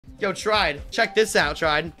Yo, Tried. Check this out,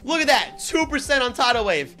 Tried. Look at that. 2% on tidal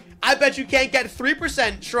wave. I bet you can't get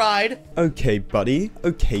 3%, Tried. Okay, buddy.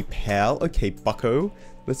 Okay, pal. Okay, bucko.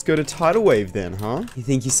 Let's go to tidal wave then, huh? You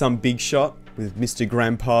think you're some big shot with Mr.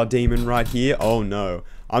 Grandpa Demon right here? Oh no.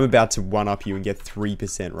 I'm about to one-up you and get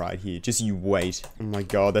 3% right here. Just you wait. Oh my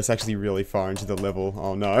god, that's actually really far into the level.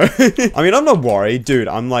 Oh no. I mean, I'm not worried. Dude,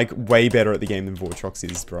 I'm like way better at the game than vortrox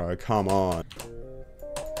is, bro. Come on.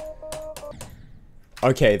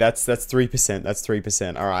 Okay, that's 3%. That's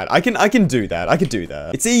 3%. All right, I can do that. I can do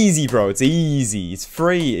that. It's easy, bro. It's easy. It's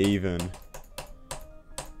free even.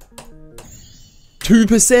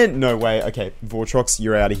 2%? No way. Okay, vortrox,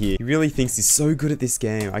 you're out of here. He really thinks he's so good at this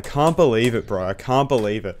game. I can't believe it, bro. I can't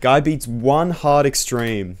believe it. Guy beats one hard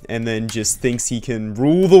extreme and then just thinks he can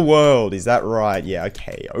rule the world. Is that right? Yeah,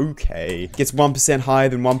 okay, okay. Gets 1% higher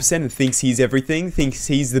than 1% and thinks he's everything. Thinks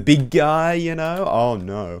he's the big guy, you know? Oh,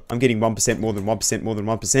 no. I'm getting 1% more than 1% more than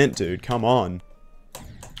 1%, dude. Come on.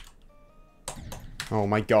 Oh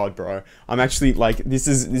my god, bro. I'm actually, like, this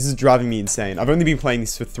is driving me insane. I've only been playing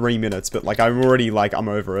this for 3 minutes, but, like, I'm already, like, I'm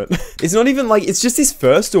over it. It's not even, like, it's just this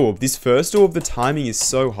first orb. This first orb, the timing is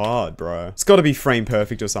so hard, bro. It's gotta be frame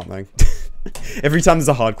perfect or something. Every time there's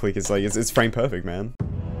a hard click, it's like, it's frame perfect, man.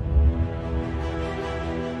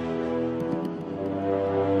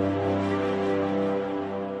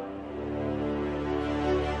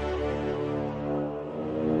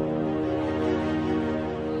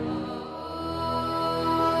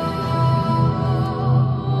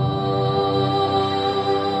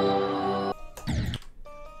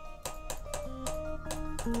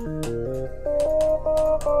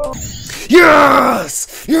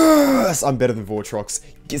 Yes! Yes! I'm better than vortrox.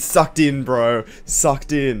 Get sucked in, bro.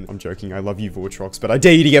 Sucked in. I'm joking. I love you, vortrox, but I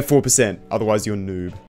dare you to get 4%. Otherwise, you're noob.